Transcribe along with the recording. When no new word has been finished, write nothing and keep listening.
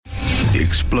The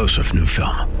explosive new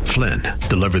film, Flynn,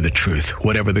 deliver the truth,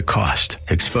 whatever the cost,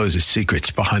 exposes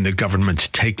secrets behind the government's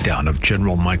takedown of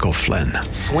General Michael Flynn.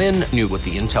 Flynn knew what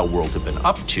the intel world had been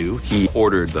up to. He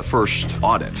ordered the first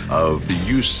audit of the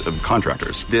use of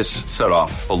contractors. This set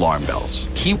off alarm bells.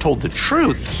 He told the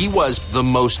truth. He was the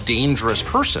most dangerous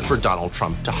person for Donald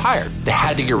Trump to hire. They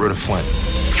had to get rid of Flynn.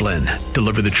 Flynn,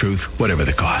 deliver the truth, whatever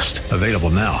the cost. Available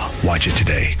now. Watch it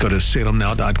today. Go to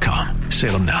salemnow.com.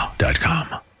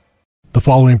 salemnow.com. The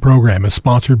following program is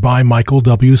sponsored by Michael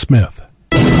W. Smith.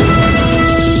 The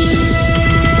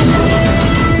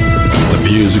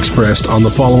views expressed on the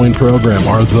following program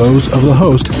are those of the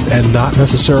host and not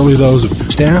necessarily those of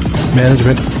staff,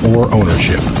 management, or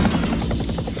ownership.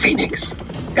 Phoenix,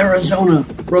 Arizona.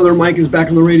 Brother Mike is back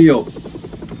on the radio.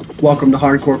 Welcome to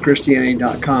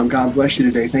HardcoreChristianity.com. God bless you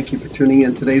today. Thank you for tuning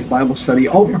in. Today's Bible study,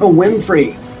 Oprah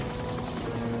Winfrey.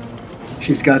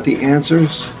 She's got the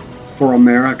answers for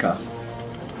America.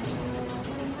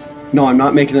 No, I'm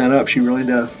not making that up. She really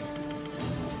does.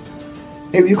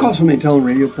 Hey, you call so many television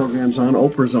radio programs on.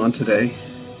 Oprah's on today.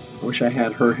 I wish I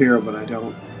had her here, but I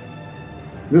don't.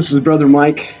 This is Brother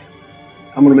Mike.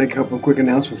 I'm going to make a couple of quick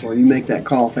announcements while you make that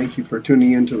call. Thank you for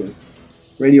tuning in to the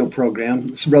radio program.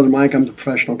 This is Brother Mike. I'm the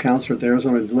professional counselor at the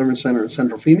Arizona Deliverance Center in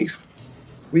Central Phoenix.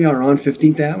 We are on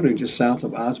 15th Avenue, just south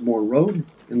of Osborne Road,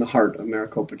 in the heart of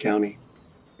Maricopa County,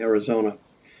 Arizona.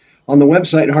 On the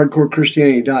website,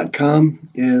 HardcoreChristianity.com,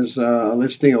 is a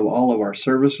listing of all of our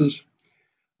services.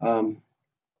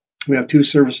 We have 2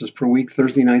 services per week,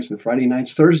 Thursday nights and Friday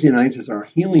nights. Thursday nights is our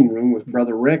healing room with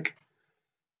Brother Rick.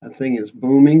 That thing is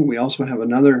booming. We also have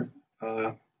another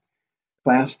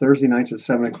class Thursday nights at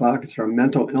 7 o'clock. It's our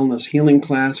mental illness healing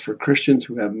class for Christians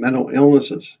who have mental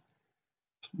illnesses.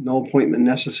 No appointment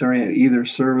necessary at either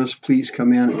service. Please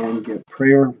come in and get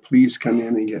prayer. Please come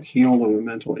in and get healed of a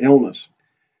mental illness.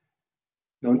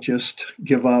 Don't just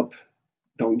give up.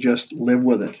 Don't just live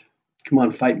with it. Come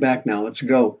on, fight back now. Let's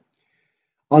go.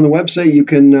 On the website, you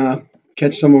can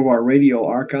catch some of our radio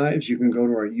archives. You can go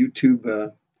to our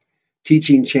YouTube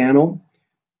teaching channel,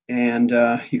 and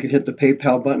you can hit the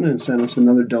PayPal button and send us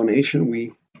another donation.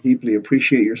 We deeply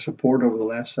appreciate your support over the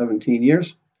last 17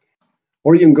 years.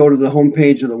 Or you can go to the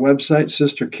homepage of the website.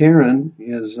 Sister Karen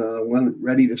is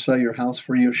ready to sell your house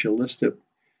for you. She'll list it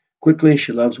quickly.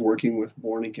 She loves working with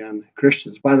born-again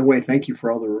Christians. By the way, thank you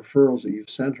for all the referrals that you've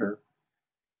sent her.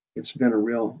 It's been a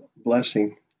real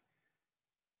blessing.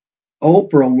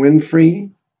 Oprah Winfrey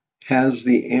has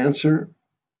the answer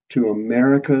to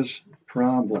America's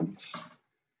problems.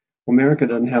 America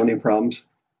doesn't have any problems.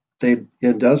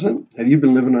 It doesn't? Have you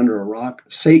been living under a rock?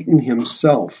 Satan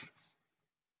himself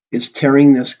is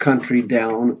tearing this country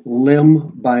down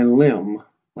limb by limb,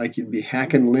 like you'd be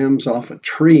hacking limbs off a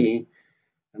tree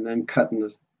and then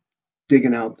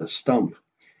digging out the stump.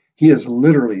 He is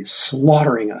literally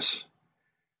slaughtering us.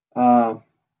 The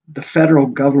federal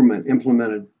government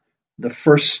implemented the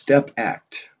First Step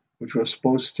Act, which was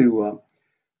supposed to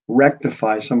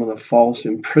rectify some of the false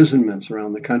imprisonments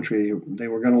around the country. They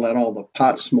were going to let all the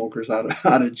pot smokers out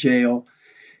of jail.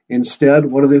 Instead,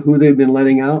 who they've been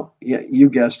letting out? Yeah, you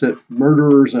guessed it,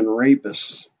 murderers and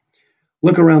rapists.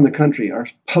 Look around the country. Our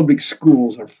public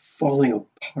schools are falling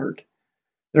apart.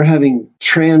 They're having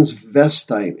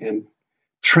transvestite and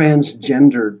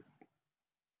transgender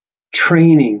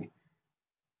training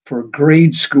for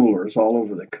grade schoolers all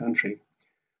over the country.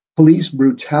 Police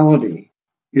brutality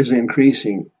is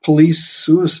increasing. Police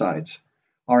suicides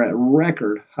are at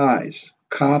record highs.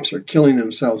 Cops are killing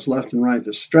themselves left and right.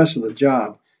 The stress of the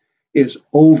job is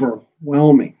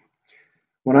overwhelming.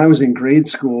 When I was in grade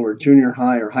school or junior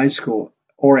high or high school,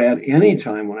 or at any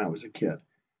time when I was a kid,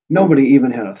 nobody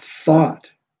even had a thought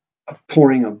of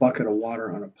pouring a bucket of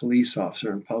water on a police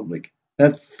officer in public.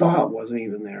 That thought wasn't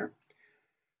even there.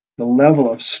 The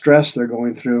level of stress they're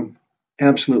going through,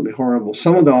 absolutely horrible.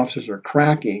 Some of the officers are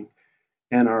cracking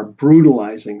and are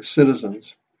brutalizing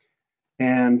citizens.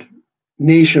 And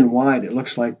nationwide, it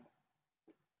looks like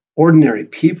ordinary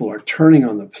people are turning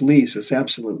on the police. It's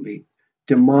absolutely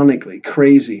demonically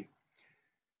crazy.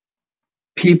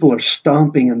 People are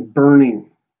stomping and burning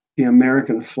the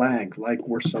American flag like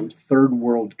we're some third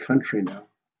world country now,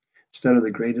 instead of the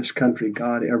greatest country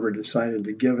God ever decided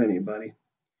to give anybody.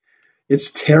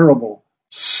 It's terrible.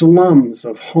 Slums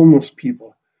of homeless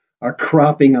people are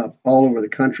cropping up all over the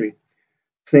country.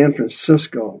 San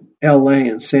Francisco, LA,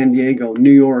 and San Diego,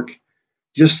 New York,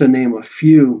 just to name a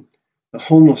few. The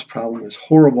homeless problem is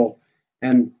horrible,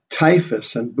 and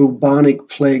typhus and bubonic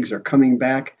plagues are coming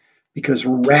back because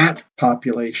rat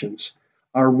populations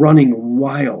are running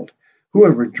wild.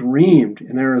 Whoever dreamed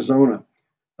in Arizona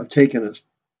of taking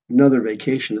another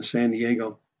vacation to San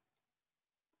Diego?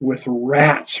 with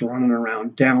rats running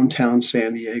around downtown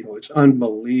San Diego. It's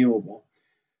unbelievable.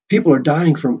 People are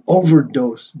dying from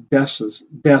overdose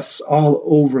deaths all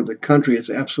over the country. It's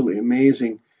absolutely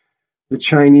amazing. The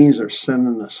Chinese are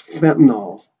sending us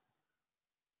fentanyl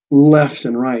left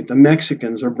and right. The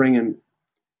Mexicans are bringing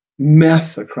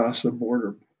meth across the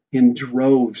border in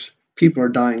droves. People are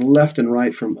dying left and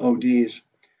right from ODs.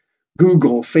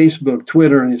 Google, Facebook,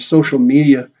 Twitter, and the social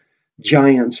media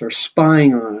giants are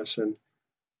spying on us and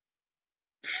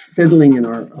fiddling in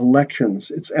our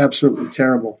elections. It's absolutely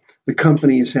terrible. The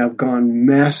companies have gone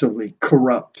massively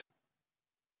corrupt.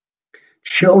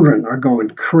 Children are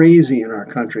going crazy in our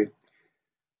country.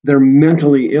 They're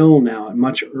mentally ill now at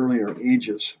much earlier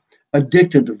ages,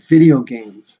 addicted to video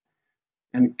games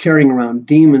and carrying around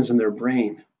demons in their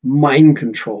brain, mind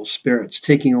control spirits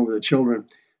taking over the children,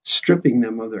 stripping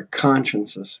them of their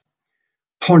consciences.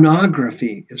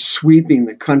 Pornography is sweeping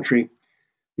the country.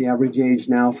 The average age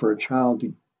now for a child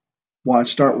to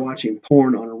start watching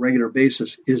porn on a regular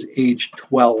basis is age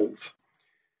 12.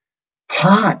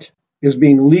 Pot is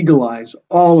being legalized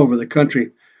all over the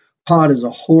country. Pot is a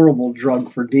horrible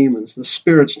drug for demons. The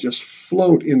spirits just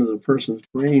float into the person's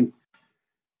brain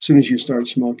as soon as you start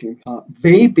smoking pot.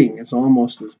 Vaping is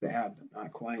almost as bad, but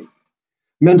not quite.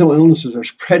 Mental illnesses are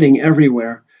spreading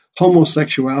everywhere.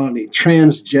 Homosexuality,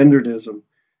 transgenderism,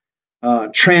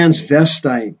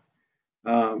 transvestite,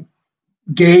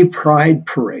 gay pride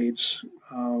parades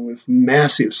with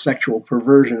massive sexual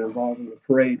perversion involved in the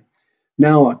parade.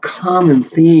 Now a common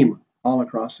theme all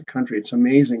across the country. It's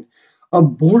amazing.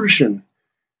 Abortion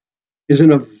is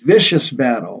in a vicious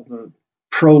battle. The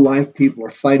pro-life people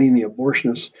are fighting the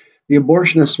abortionists. The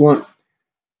abortionists want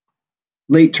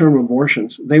late-term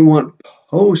abortions. They want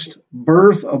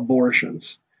post-birth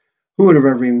abortions. Who would have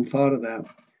ever even thought of that?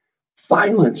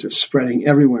 Violence is spreading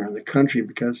everywhere in the country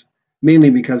mainly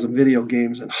because of video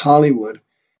games and Hollywood.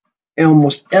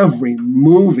 Almost every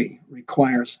movie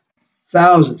requires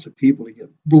thousands of people to get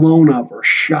blown up or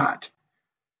shot.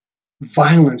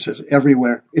 Violence is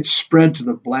everywhere. It's spread to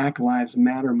the Black Lives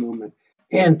Matter movement.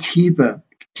 Antifa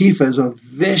is a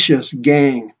vicious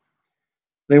gang.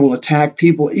 They will attack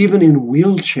people even in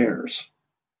wheelchairs.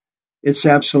 It's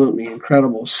absolutely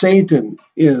incredible. Satan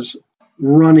is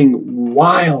running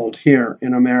wild here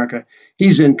in America.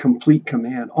 He's in complete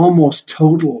command, almost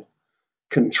total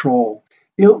control.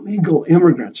 Illegal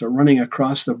immigrants are running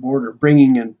across the border,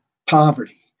 bringing in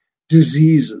poverty,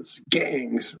 diseases,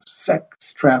 gangs,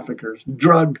 sex traffickers,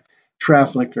 drug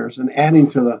traffickers, and adding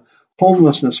to the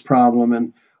homelessness problem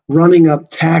and running up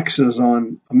taxes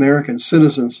on American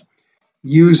citizens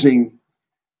using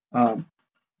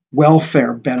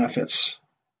welfare benefits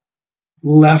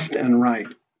left and right.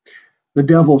 The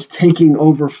devil's taking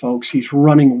over, folks. He's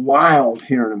running wild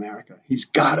here in America. He's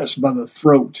got us by the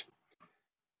throat.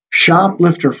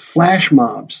 Shoplifter flash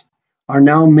mobs are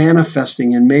now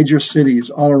manifesting in major cities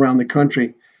all around the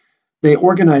country. They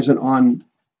organize it on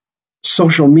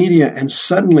social media, and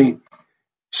suddenly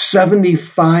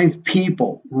 75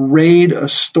 people raid a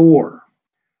store,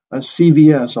 a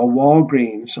CVS, a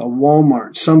Walgreens, a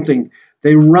Walmart, something.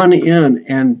 They run in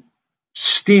and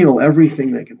steal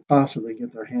everything they can possibly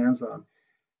get their hands on.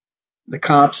 The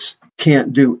cops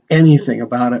can't do anything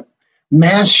about it.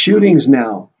 Mass shootings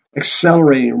now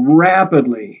accelerating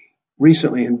rapidly.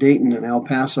 Recently in Dayton and El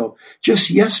Paso,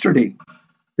 just yesterday,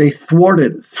 they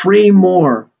thwarted 3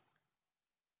 more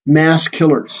mass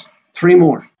killers. 3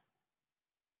 more.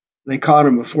 They caught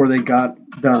them before they got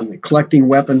done. They're collecting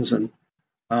weapons and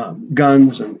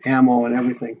guns and ammo and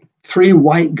everything. 3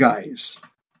 white guys.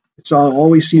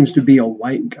 Always seems to be a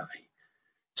white guy.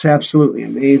 It's absolutely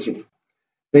amazing.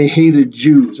 They hated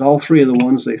Jews. All 3 of the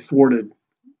ones they thwarted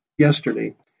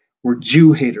yesterday were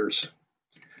Jew haters.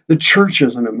 The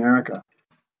churches in America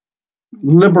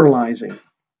liberalizing,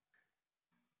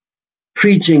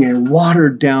 preaching a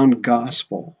watered-down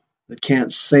gospel that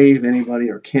can't save anybody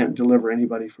or can't deliver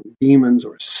anybody from demons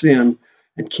or sin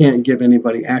and can't give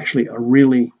anybody actually a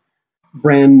really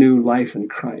brand new life in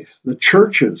Christ. The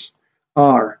churches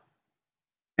are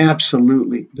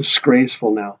absolutely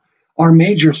disgraceful now. Our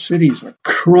major cities are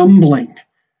crumbling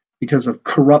because of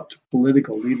corrupt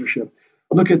political leadership.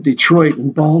 Look at Detroit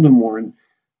and Baltimore and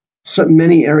so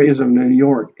many areas of New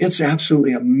York. It's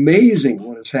absolutely amazing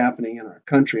what is happening in our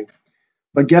country.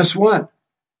 But guess what?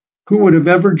 Who would have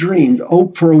ever dreamed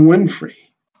Oprah Winfrey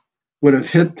would have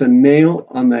hit the nail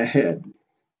on the head?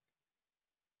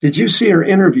 Did you see her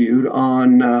interviewed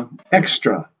on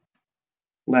Extra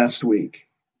last week?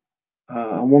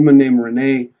 A woman named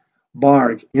Renee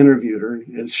Barg interviewed her,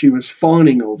 and she was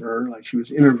fawning over her like she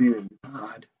was interviewing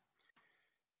God.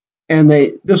 And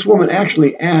this woman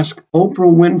actually asked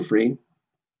Oprah Winfrey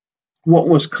what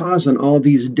was causing all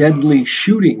these deadly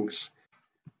shootings,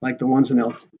 like the ones in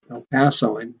El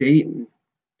Paso and Dayton.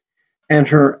 And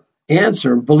her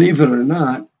answer, believe it or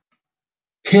not,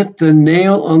 hit the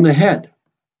nail on the head.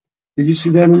 Did you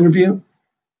see that interview?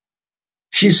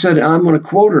 She said, I'm going to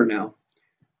quote her now.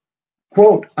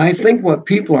 Quote, I think what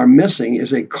people are missing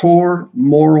is a core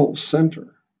moral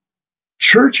center.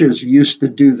 Churches used to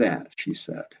do that, she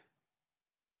said.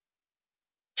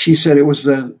 She said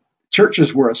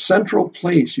churches were a central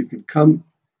place you could come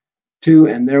to,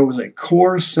 and there was a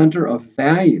core center of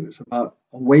values about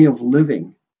a way of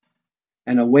living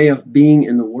and a way of being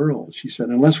in the world. She said,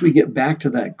 unless we get back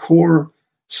to that core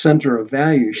center of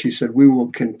value, she said, we will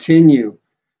continue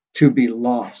to be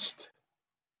lost.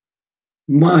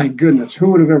 My goodness,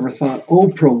 who would have ever thought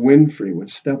Oprah Winfrey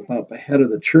would step up ahead of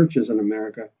the churches in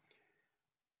America,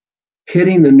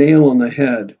 hitting the nail on the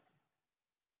head?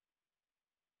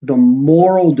 The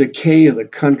moral decay of the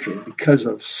country because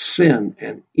of sin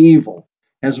and evil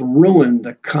has ruined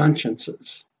the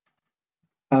consciences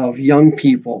of young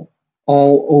people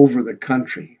all over the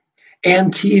country.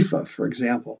 Antifa, for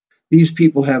example, these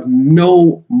people have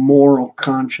no moral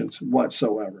conscience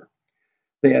whatsoever.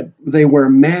 They wear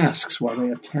masks while they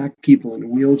attack people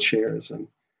in wheelchairs and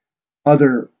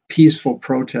other peaceful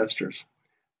protesters.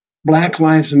 Black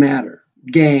Lives Matter,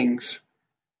 gangs,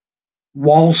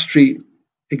 Wall Street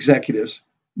executives,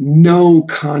 no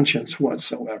conscience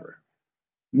whatsoever.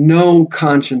 No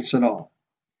conscience at all.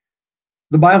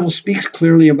 The Bible speaks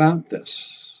clearly about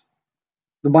this.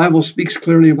 The Bible speaks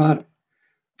clearly about it.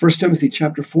 1 Timothy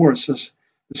chapter 4 says,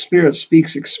 the Spirit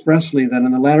speaks expressly that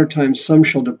in the latter times some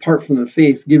shall depart from the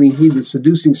faith, giving heed to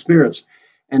seducing spirits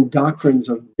and doctrines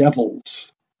of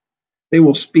devils. They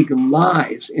will speak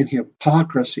lies in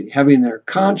hypocrisy, having their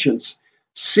conscience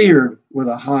seared with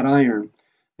a hot iron.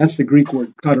 That's the Greek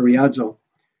word kateriazo.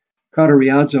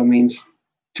 Kateriazo means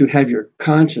to have your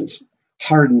conscience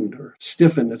hardened or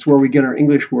stiffened. That's where we get our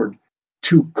English word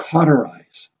to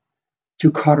cauterize.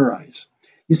 To cauterize.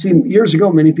 You see, years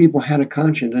ago, many people had a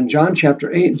conscience. In John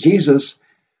chapter 8, Jesus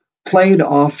played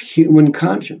off human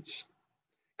conscience.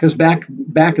 Because back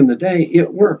in the day,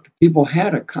 it worked. People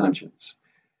had a conscience.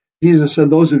 Jesus said,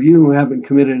 those of you who haven't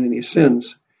committed any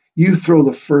sins, you throw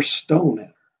the first stone at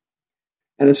her.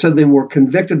 And it said they were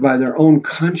convicted by their own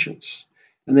conscience.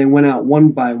 And they went out one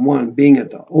by one, being at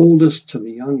the oldest to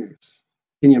the youngest.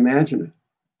 Can you imagine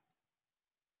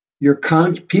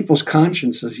it? People's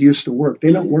consciences used to work.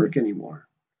 They don't work anymore.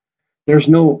 There's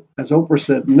no, as Oprah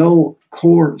said, no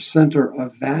core center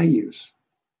of values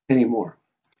anymore.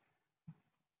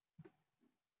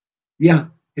 Yeah,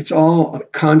 it's all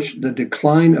the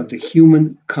decline of the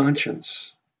human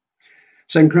conscience.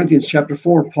 2 Corinthians chapter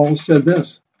 4, Paul said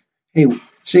this, hey,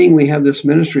 seeing we have this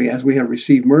ministry as we have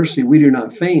received mercy, we do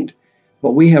not faint,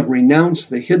 but we have renounced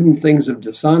the hidden things of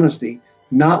dishonesty,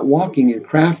 not walking in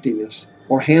craftiness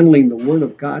or handling the word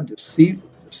of God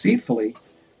deceitfully,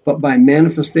 but by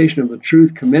manifestation of the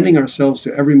truth, commending ourselves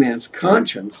to every man's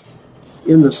conscience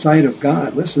in the sight of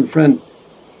God. Listen, friend,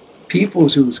 people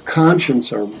whose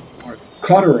conscience are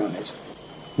cauterized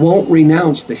won't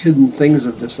renounce the hidden things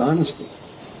of dishonesty.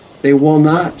 They will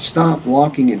not stop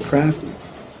walking in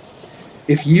craftiness.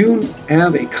 If you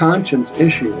have a conscience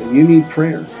issue and you need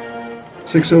prayer,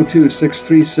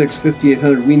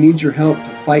 602-636-5800, we need your help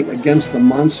to fight against the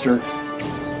monster,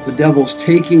 the devil's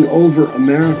taking over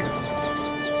America.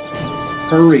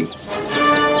 Hurry.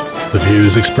 The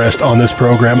views expressed on this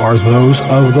program are those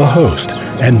of the host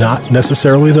and not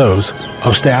necessarily those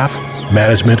of staff,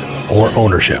 management, or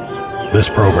ownership. This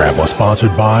program was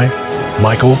sponsored by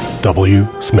Michael W.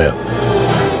 Smith.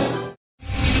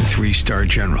 3-star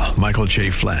General Michael J.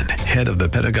 Flynn, head of the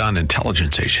Pentagon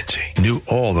Intelligence Agency, knew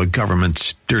all the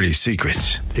government's dirty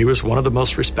secrets. He was one of the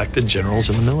most respected generals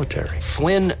in the military.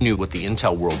 Flynn knew what the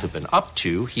intel world had been up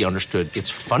to. He understood its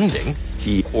funding.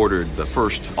 He ordered the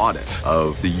first audit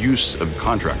of the use of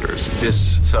contractors.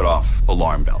 This set off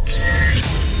alarm bells.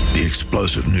 The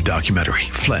explosive new documentary,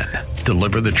 Flynn,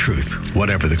 Deliver the Truth,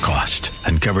 Whatever the Cost,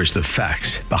 uncovers the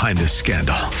facts behind this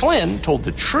scandal. Flynn told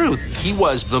the truth. He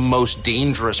was the most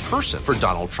dangerous person for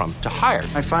Donald Trump to hire.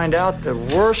 I find out the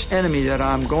worst enemy that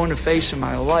I'm going to face in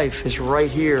my life is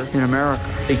right here in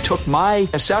America. They took my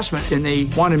assessment and they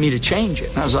wanted me to change it.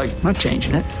 And I was like, I'm not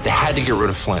changing it. They had to get rid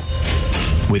of Flynn.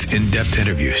 With in-depth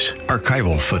interviews,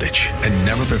 archival footage, and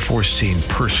never-before-seen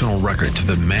personal records of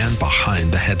the man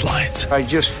behind the headlines. I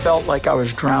just felt like I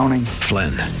was drowning.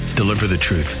 Flynn, Deliver the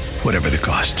Truth, Whatever the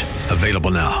Cost.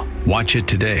 Available now. Watch it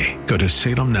today. Go to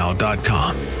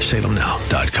salemnow.com.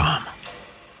 salemnow.com.